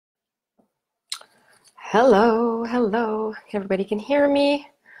Hello, hello. Everybody can hear me.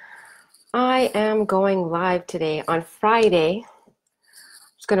 I am going live today on Friday.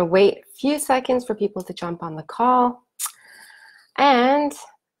 Just going to wait a few seconds for people to jump on the call. And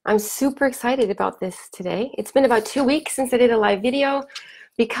I'm super excited about this today. It's been about 2 weeks since I did a live video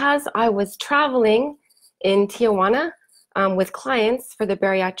because I was traveling in Tijuana with clients for the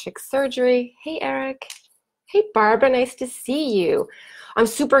bariatric surgery. Hey, Eric. Hey, Barbara. Nice to see you. I'm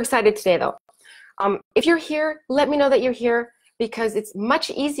super excited today, though. If you're here, let me know that you're here because it's much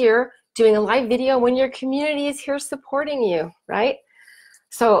easier doing a live video when your community is here supporting you, right?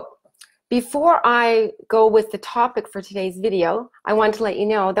 So before I go with the topic for today's video, I want to let you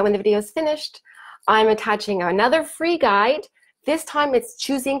know that when the video is finished, I'm attaching another free guide. This time it's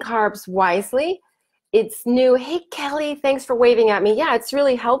choosing carbs wisely. It's new. Hey, Kelly, thanks for waving at me. Yeah, it's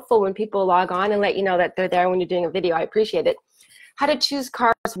really helpful when people log on and let you know that they're there when you're doing a video. I appreciate it. How to choose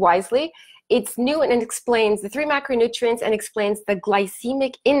carbs wisely. It's new and it explains the 3 macronutrients and explains the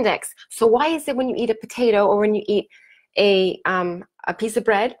glycemic index. So why is it when you eat a potato or when you eat a piece of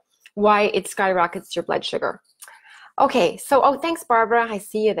bread, why it skyrockets your blood sugar? Okay, so, oh, thanks, Barbara. I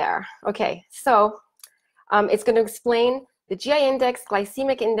see you there. Okay, so it's going to explain the GI index,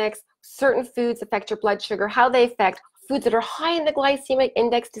 glycemic index, certain foods affect your blood sugar, how they affect foods that are high in the glycemic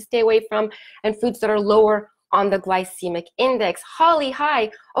index to stay away from, and foods that are lower on the glycemic index. Holly,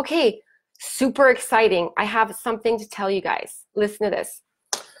 hi. Okay. Super exciting. I have something to tell you guys. Listen to this.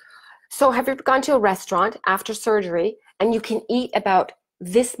 So have you gone to a restaurant after surgery and you can eat about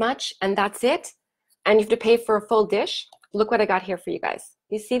this much and that's it? And you have to pay for a full dish? Look what I got here for you guys.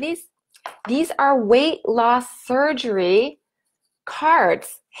 You see these? These are weight loss surgery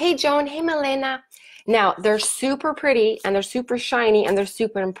cards. Hey, Joan. Hey, Milena. Now, they're super pretty and they're super shiny and they're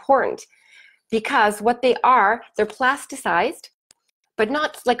super important because what they are, they're plasticized, but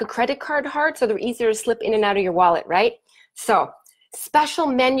not like a credit card hard, so they're easier to slip in and out of your wallet, right? So, special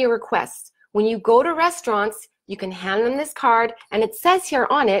menu requests. When you go to restaurants, you can hand them this card, and it says here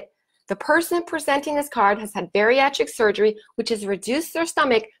on it, the person presenting this card has had bariatric surgery, which has reduced their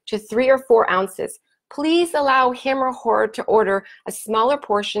stomach to 3 or 4 ounces. Please allow him or her to order a smaller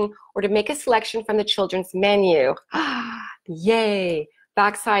portion or to make a selection from the children's menu. Yay!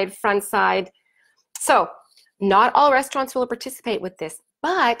 Backside, front side. So, not all restaurants will participate with this,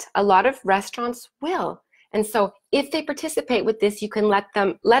 but a lot of restaurants will. And so if they participate with this, you can let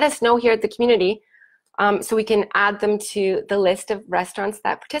us know here at the community so we can add them to the list of restaurants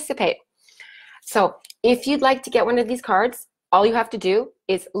that participate. So if you'd like to get one of these cards, all you have to do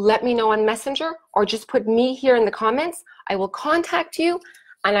is let me know on Messenger or just put me here in the comments. I will contact you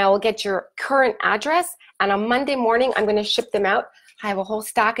and I will get your current address. And on Monday morning, I'm going to ship them out. I have a whole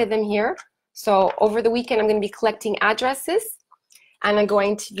stack of them here. So over the weekend, I'm going to be collecting addresses, and I'm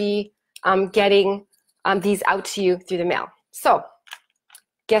going to be getting these out to you through the mail. So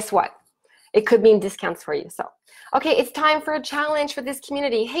guess what? It could mean discounts for you. So, okay, it's time for a challenge for this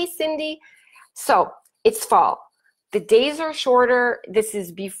community. Hey, Cindy. So it's fall. The days are shorter. This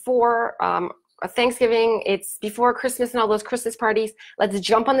is before Thanksgiving. It's before Christmas and all those Christmas parties. Let's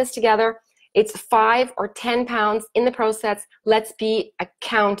jump on this together. It's 5 or 10 pounds in the process. Let's be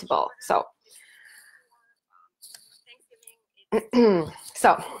accountable. So.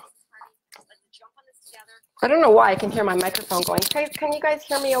 So, I don't know why I can hear my microphone going. Can you guys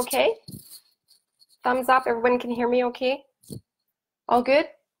hear me okay? Thumbs up, everyone can hear me okay? All good?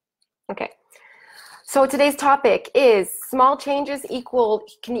 Okay. So today's topic is small changes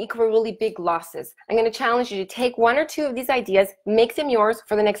can equal really big losses. I'm going to challenge you to take 1 or 2 of these ideas, make them yours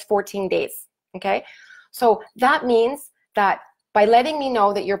for the next 14 days. Okay? So that means that by letting me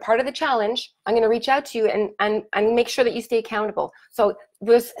know that you're part of the challenge, I'm going to reach out to you and make sure that you stay accountable. So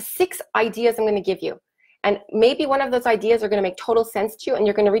there's 6 ideas I'm going to give you. And maybe one of those ideas are going to make total sense to you, and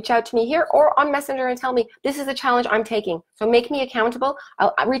you're going to reach out to me here or on Messenger and tell me, this is a challenge I'm taking. So make me accountable.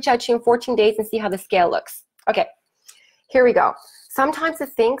 I'll reach out to you in 14 days and see how the scale looks. Okay, here we go. Sometimes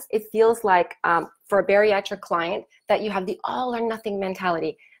it feels like for a bariatric client that you have the all or nothing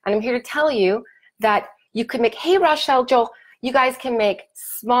mentality. And I'm here to tell you that you could make, hey, Rochelle, Joel, you guys can make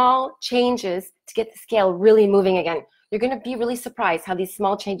small changes to get the scale really moving again. You're going to be really surprised how these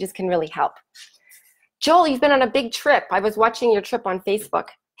small changes can really help. Joel, you've been on a big trip. I was watching your trip on Facebook.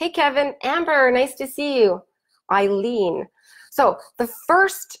 Hey, Kevin. Amber, nice to see you. Eileen. So the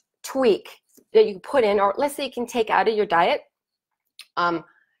first tweak that you put in, or let's say you can take out of your diet, I'm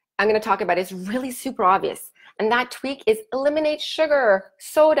going to talk about is really super obvious. And that tweak is eliminate sugar,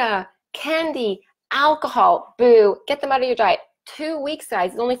 soda, candy, alcohol. Boo. Get them out of your diet. 2 weeks,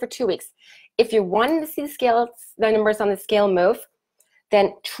 guys. It's only for 2 weeks. If you're wanting to see the numbers on the scale move,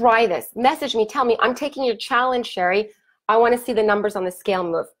 then try this. Message me, tell me, I'm taking your challenge, Sheri. I want to see the numbers on the scale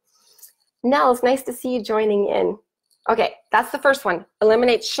move. Nels, nice to see you joining in. Okay, that's the first one.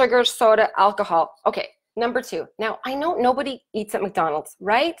 Eliminate sugar, soda, alcohol. Okay, number 2. Now, I know nobody eats at McDonald's,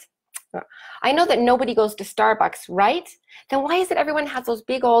 right? I know that nobody goes to Starbucks, right? Then why is it everyone has those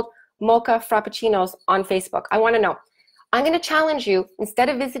big old mocha frappuccinos on Facebook? I want to know. I'm going to challenge you, instead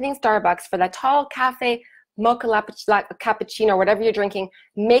of visiting Starbucks for that tall cafe mocha cappuccino, whatever you're drinking,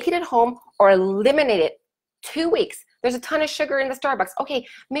 make it at home or eliminate it. 2 weeks. There's a ton of sugar in the Starbucks. Okay,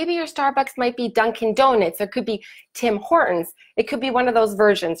 maybe your Starbucks might be Dunkin' Donuts. It could be Tim Hortons. It could be one of those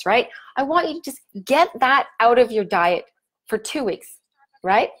versions, right? I want you to just get that out of your diet for 2 weeks,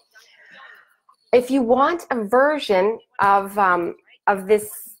 right? If you want a version of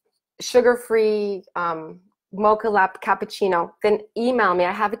this sugar-free mocha cappuccino, then email me.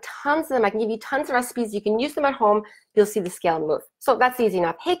 I have tons of them. I can give you tons of recipes. You can use them at home. You'll see the scale move. So that's easy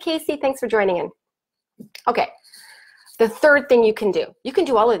enough. Hey, Casey, thanks for joining in. Okay, the third thing you can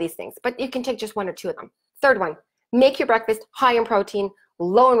do all of these things, but you can take just 1 or 2 of them. Third one, make your breakfast high in protein,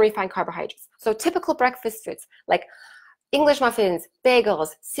 low in refined carbohydrates. So typical breakfast foods like English muffins, bagels,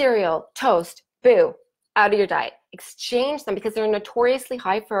 cereal, toast, boo, out of your diet. Exchange them because they're notoriously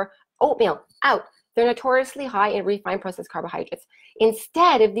high for oatmeal, out. They're notoriously high in refined processed carbohydrates.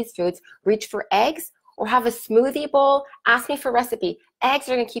 Instead of these foods, reach for eggs or have a smoothie bowl. Ask me for a recipe. Eggs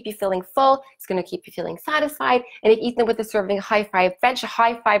are going to keep you feeling full. It's going to keep you feeling satisfied. And if you eat them with a serving of high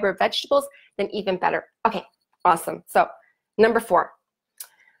fiber vegetables, then even better. Okay, awesome. So number 4.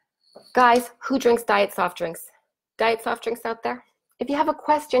 Guys, who drinks diet soft drinks? Diet soft drinks out there? If you have a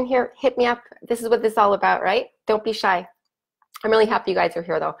question here, hit me up. This is what this is all about, right? Don't be shy. I'm really happy you guys are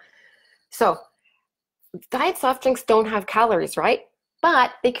here though. So diet soft drinks don't have calories, right?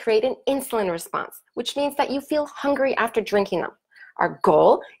 But they create an insulin response, which means that you feel hungry after drinking them. Our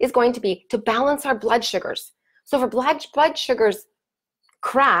goal is going to be to balance our blood sugars. So if our blood sugars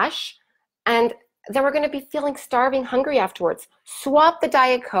crash, and then we're going to be feeling starving, hungry afterwards. Swap the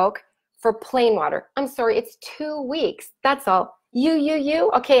Diet Coke for plain water. I'm sorry, it's 2 weeks. That's all.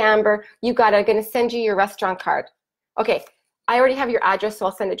 You. Okay, Amber, you got it. I'm going to send you your restaurant card. Okay, I already have your address, so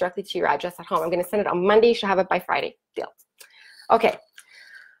I'll send it directly to your address at home. I'm going to send it on Monday. You should have it by Friday. Deal. Okay.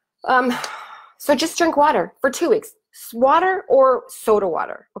 So just drink water for 2 weeks. Water or soda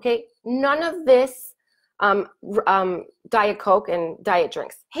water, okay? None of this Diet Coke and diet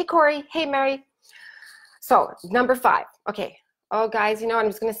drinks. Hey, Corey. Hey, Mary. So number 5, okay. Oh, guys, you know what? I'm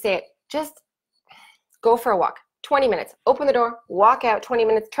just going to say it. Just go for a walk. 20 minutes. Open the door, walk out, 20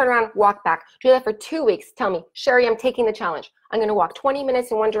 minutes, turn around, walk back. Do that for 2 weeks. Tell me, Sheri, I'm taking the challenge. I'm going to walk 20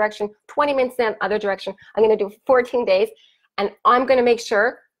 minutes in one direction, 20 minutes in the other direction. I'm going to do it for 14 days, and I'm going to make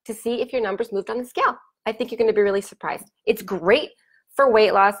sure to see if your numbers moved on the scale. I think you're going to be really surprised. It's great for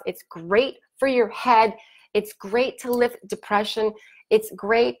weight loss. It's great for your head. It's great to lift depression. It's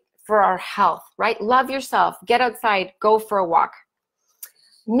great for our health, right? Love yourself. Get outside. Go for a walk.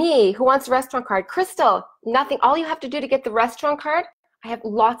 Me, who wants a restaurant card? Crystal, nothing. All you have to do to get the restaurant card, I have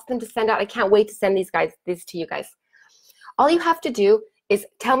lots of them to send out. I can't wait to send these to you guys. All you have to do is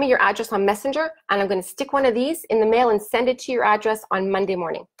tell me your address on Messenger, and I'm going to stick one of these in the mail and send it to your address on Monday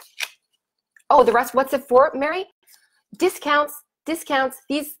morning. Oh, the rest, what's it for, Mary? Discounts.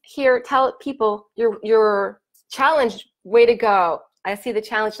 These here, tell people your challenge. Way to go. I see the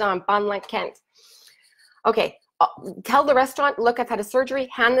challenge now on Bon Like Kent. Okay. Tell the restaurant, look, I've had a surgery,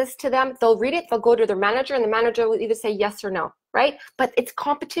 hand this to them. They'll read it, they'll go to their manager, and the manager will either say yes or no, right? But it's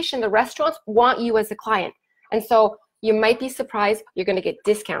competition. The restaurants want you as a client. And so you might be surprised you're going to get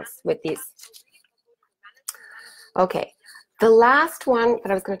discounts with these. Okay, the last one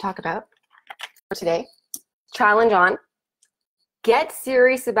that I was going to talk about for today, challenge on, get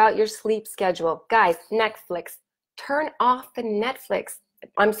serious about your sleep schedule. Guys, Netflix, turn off the Netflix.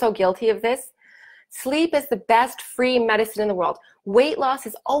 I'm so guilty of this. Sleep is the best free medicine in the world. Weight loss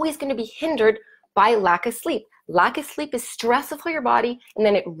is always going to be hindered by lack of sleep. Lack of sleep is stressful for your body, and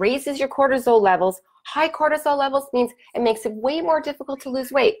then it raises your cortisol levels. High cortisol levels means it makes it way more difficult to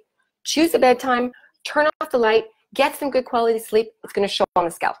lose weight. Choose a bedtime, turn off the light, get some good quality sleep. It's going to show on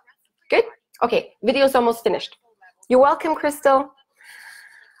the scale. Good? Okay, video's almost finished. You're welcome, Crystal.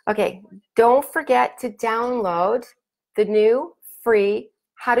 Okay, don't forget to download the new free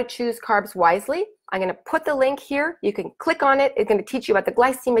How to Choose Carbs Wisely. I'm going to put the link here. You can click on it. It's going to teach you about the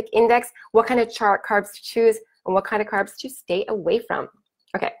glycemic index, what kind of carbs to choose, and what kind of carbs to stay away from.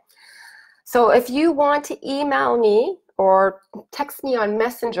 Okay. So if you want to email me or text me on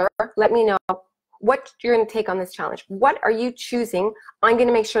Messenger, let me know what you're going to take on this challenge. What are you choosing? I'm going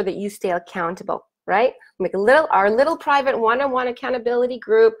to make sure that you stay accountable, right? Make our little private one-on-one accountability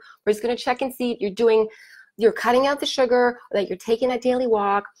group. We're just going to check and see if you're cutting out the sugar, or that you're taking that daily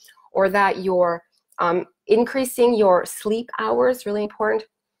walk, or that you're increasing your sleep hours, really important.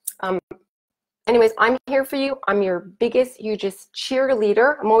 Anyways, I'm here for you. I'm your biggest, hugest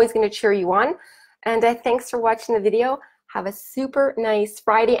cheerleader. I'm always going to cheer you on. And thanks for watching the video. Have a super nice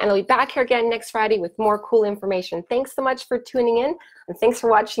Friday, and I'll be back here again next Friday with more cool information. Thanks so much for tuning in, and thanks for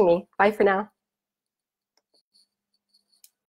watching me. Bye for now.